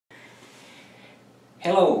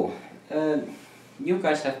Hello! You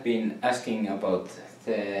guys have been asking about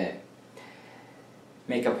the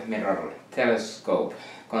makeup mirror telescope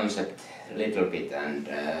concept a little bit, and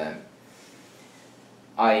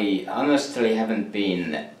I honestly haven't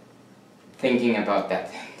been thinking about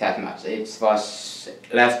that much. It was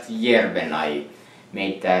last year when I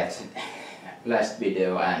made that last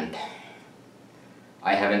video, and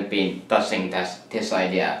I haven't been touching this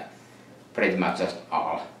idea pretty much at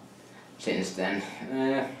all since then.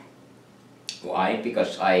 Why?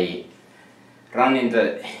 Because I run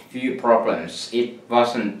into few problems. It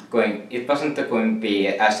wasn't going to be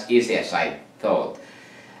as easy as I thought.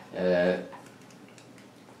 At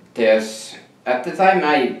the time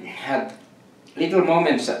I had little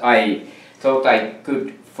moments I thought I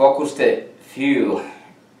could focus the view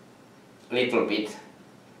little bit,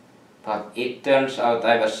 but it turns out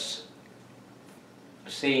I was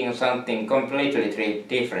seeing something completely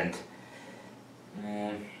different.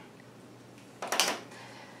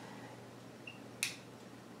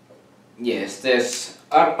 Yes, there's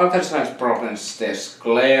other size problems. There's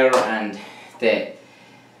glare and the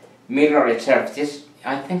mirror itself.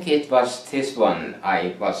 I think it was this one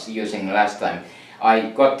I was using last time.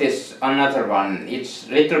 I got this another one. It's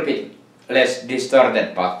a little bit less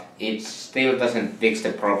distorted, but it still doesn't fix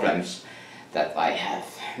the problems that I have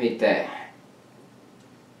with the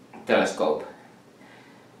telescope.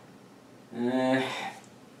 I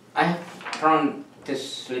have drawn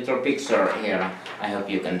this little picture here. I hope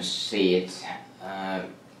you can see it. Can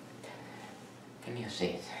you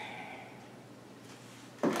see it?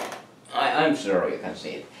 I'm sure you can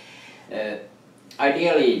see it.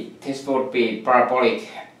 Ideally, this would be parabolic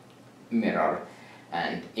mirror,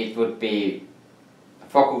 and it would be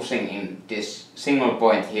focusing in this single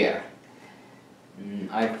point here.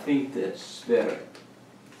 I think that's where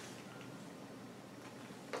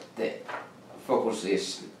the focus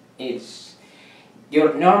is.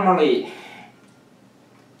 You'd normally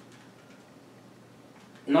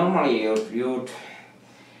you'd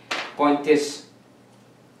point this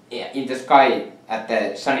in the sky at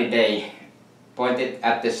the sunny day, point it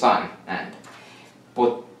at the sun, and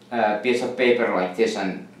put a piece of paper like this,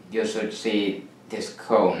 and you should see this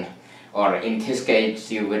cone, or in this case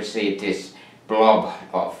you will see this blob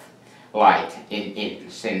of light in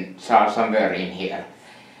somewhere in here.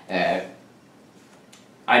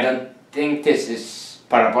 I don't think this is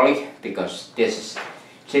parabolic, because this is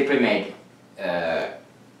cheaply made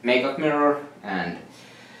makeup mirror, and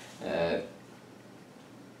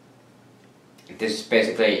this is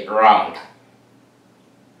basically round.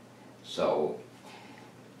 So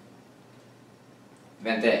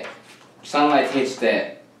when the sunlight hits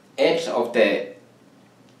the edge of the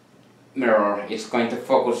mirror, it's going to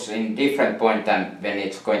focus in different point than when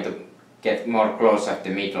it's going to get more close at the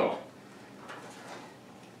middle.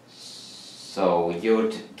 So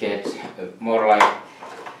you'd get more like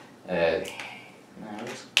let's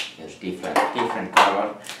use different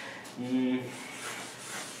color.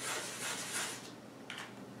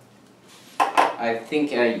 I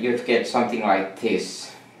think you'd get something like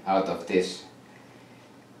this out of this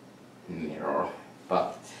mirror,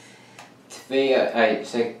 but the way I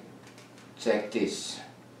check this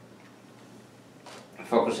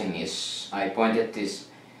focusing is I pointed this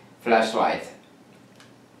flashlight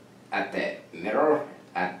at the mirror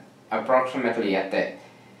at approximately at the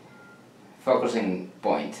focusing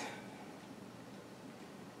point,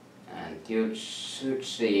 and you should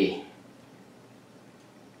see.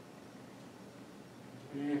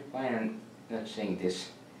 Why am I not seeing this?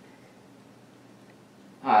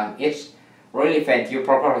 It's really faint. You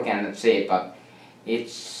probably cannot see it, but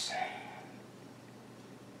it's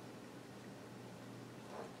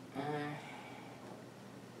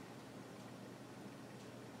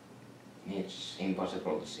it's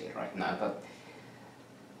impossible to see right now, but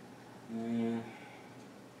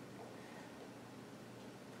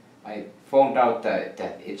I found out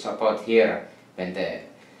that it's about here when the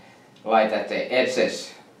light at the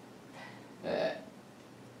edges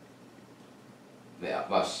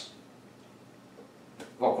was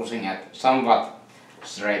focusing at somewhat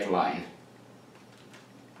straight line.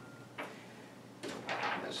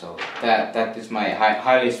 So that is my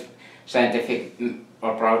highly scientific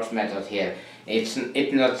approach method here. It's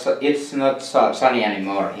not sunny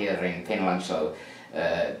anymore here in Finland, so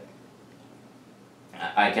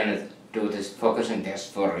I cannot do this focusing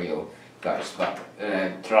test for you guys, but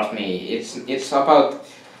trust me, it's about,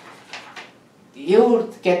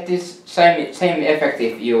 you get this same effect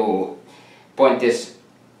if you point this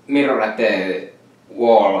mirror at the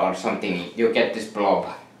wall or something. You get this blob.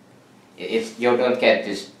 You don't get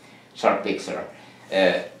this sharp picture.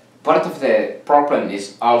 part of the problem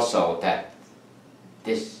is also that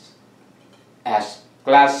this has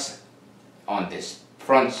glass on this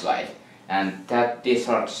front side, and that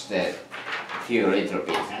distorts the view a little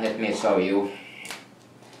bit. Let me show you.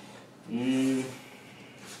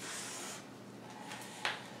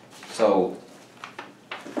 So,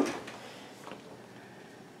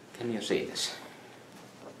 can you see this?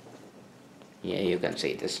 Yeah, you can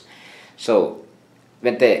see this. So,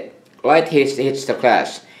 when the light hits the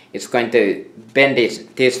glass, it's going to bend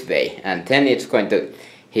it this way, and then it's going to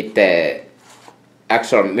hit the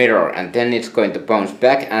actual mirror, and then it's going to bounce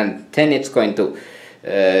back, and then it's going to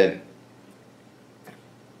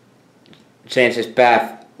change its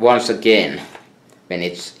path once again when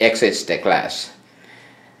it exits the glass.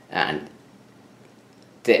 And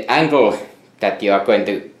the angle that you are going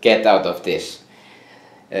to get out of this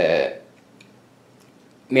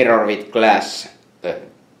mirror with glass,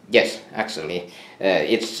 yes, actually,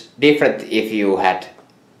 it's different if you had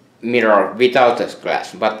mirror without this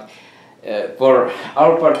glass, but for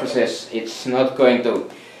our purposes it's not going to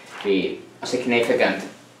be a significant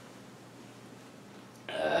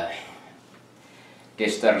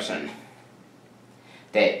distortion.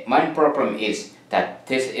 The main problem is that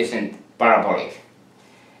this isn't parabolic.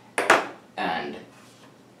 And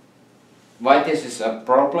why this is a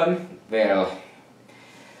problem? Well,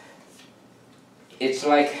 it's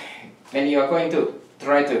like when you are going to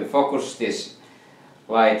try to focus this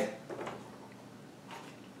light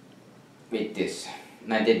with this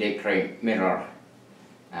 90-degree mirror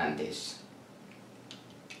and this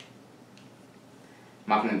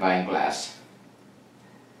magnifying glass.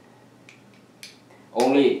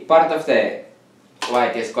 Only part of the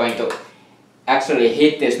light is going to actually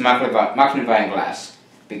hit this magnifying glass,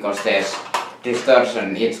 because there's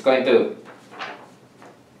distortion. It's going to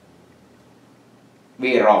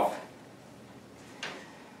veer off.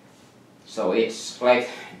 So it's like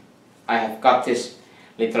I have cut this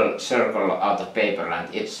little circle out of paper,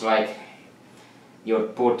 and it's like you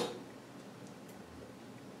put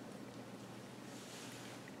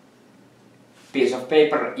piece of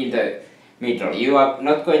paper in the middle. You are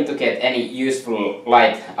not going to get any useful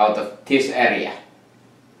light out of this area.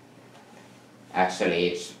 Actually,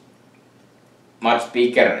 it's much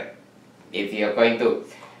bigger. If you are going to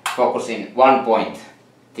focus in one point,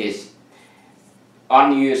 this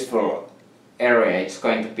unuseful area, it's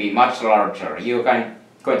going to be much larger. You are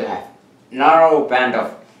going to have narrow band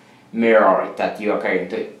of mirror that you are going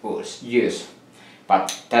to use,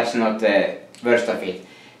 but that's not the worst of it.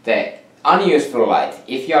 The unuseful light,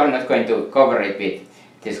 if you are not going to cover it with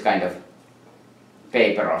this kind of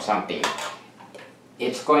paper or something,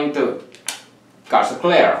 it's going to cause a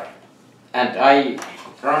glare. And I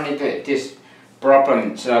run into this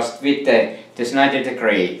problem just with this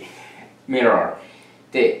 90-degree mirror.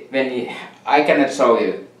 I cannot show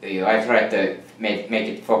you, I tried to make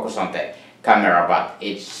it focus on the camera, but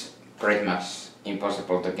it's pretty much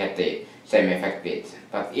impossible to get the same effect with.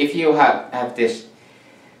 But if you have this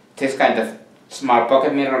kind of small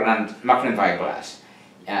pocket mirror and magnifying glass,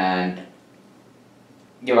 and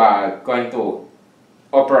you are going to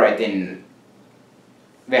operate in,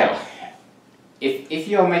 well, if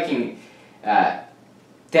you are making a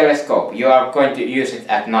telescope, you are going to use it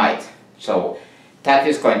at night, so that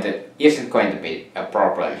isn't going to be a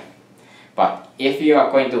problem. But if you are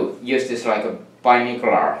going to use this like a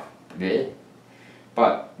binocular,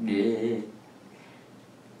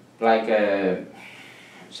 like a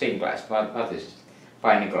Sing glass, what is it?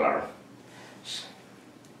 Binocular.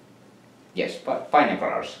 Yes,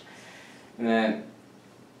 binoculars. And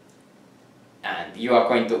you are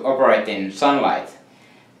going to operate in sunlight.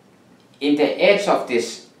 In the edge of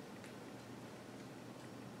this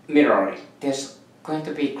mirror, there's going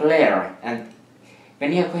to be glare, and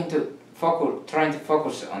when you are going to trying to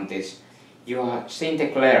focus on this, you are seeing the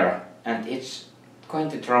glare, and it's going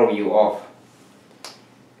to throw you off.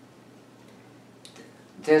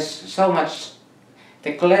 There's so much,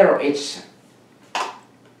 the glare, it's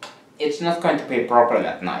not going to be a problem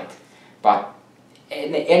at night, but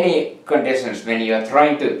in any conditions when you are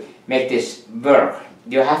trying to make this work,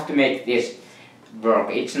 you have to make this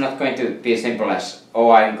work. It's not going to be simple as,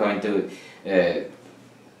 oh, I'm going to,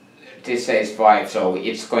 this says 5, so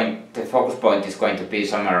the focus point is going to be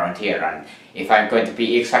somewhere around here, and if I'm going to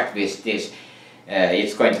be exact with this,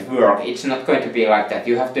 it's going to work. It's not going to be like that.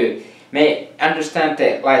 You have to understand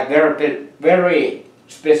the light very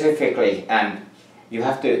specifically, and you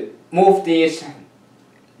have to move these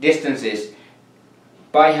distances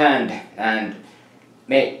by hand and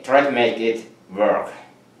try to make it work.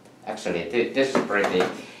 Actually, this is pretty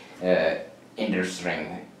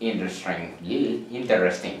interesting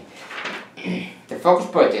interesting. The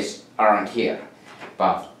focus point is around here,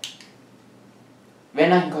 but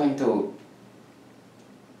when I'm going to,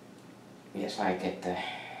 yes, I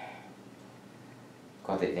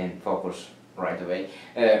got it in focus right away.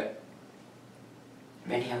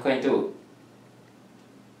 When you're going to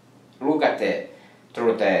look at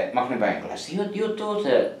through the magnifying glass, you thought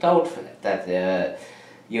that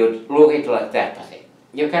you look it like that, but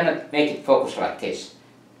you cannot make it focus like this.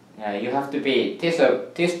 You have to be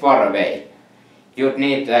this far away. You'd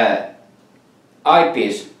need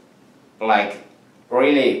eyepiece like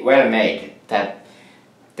really well made, that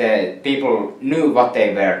the people knew what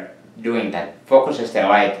they were doing, that focuses the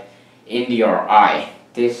light in your eye.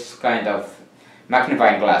 This kind of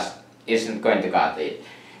magnifying glass isn't going to cut it.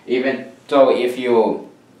 Even though if you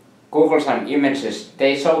Google some images,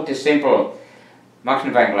 they show this simple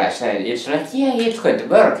magnifying glass. It's like, yeah, it's going to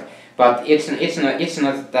work, but it's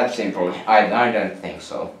not that simple. I don't think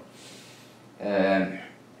so.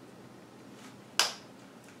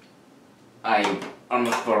 I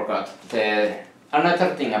almost forgot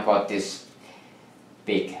another thing about this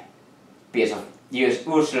big piece of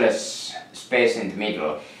useless space in the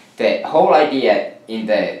middle. The whole idea in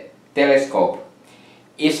the telescope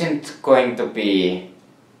isn't going to be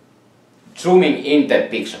zooming in the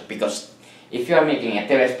picture, because if you are making a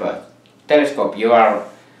telescope, you are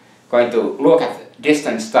going to look at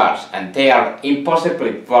distant stars and they are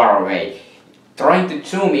impossibly far away. Trying to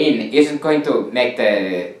zoom in isn't going to make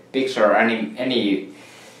the picture any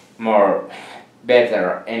more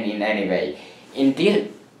better in any way.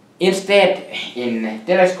 Instead, in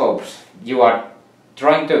telescopes, you are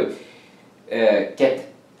trying to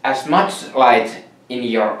get as much light in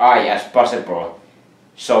your eye as possible,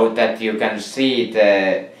 so that you can see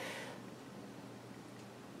the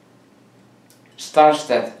stars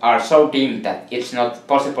that are so dim that it's not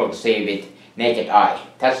possible to see with naked eye.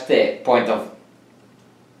 That's the point of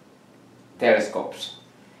telescopes.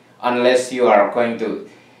 Unless you are going to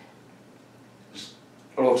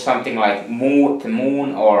look something like the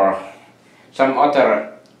moon or some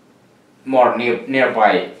other more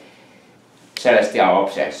nearby celestial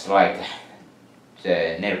objects, like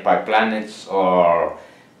the nearby planets or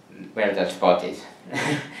where that spot is.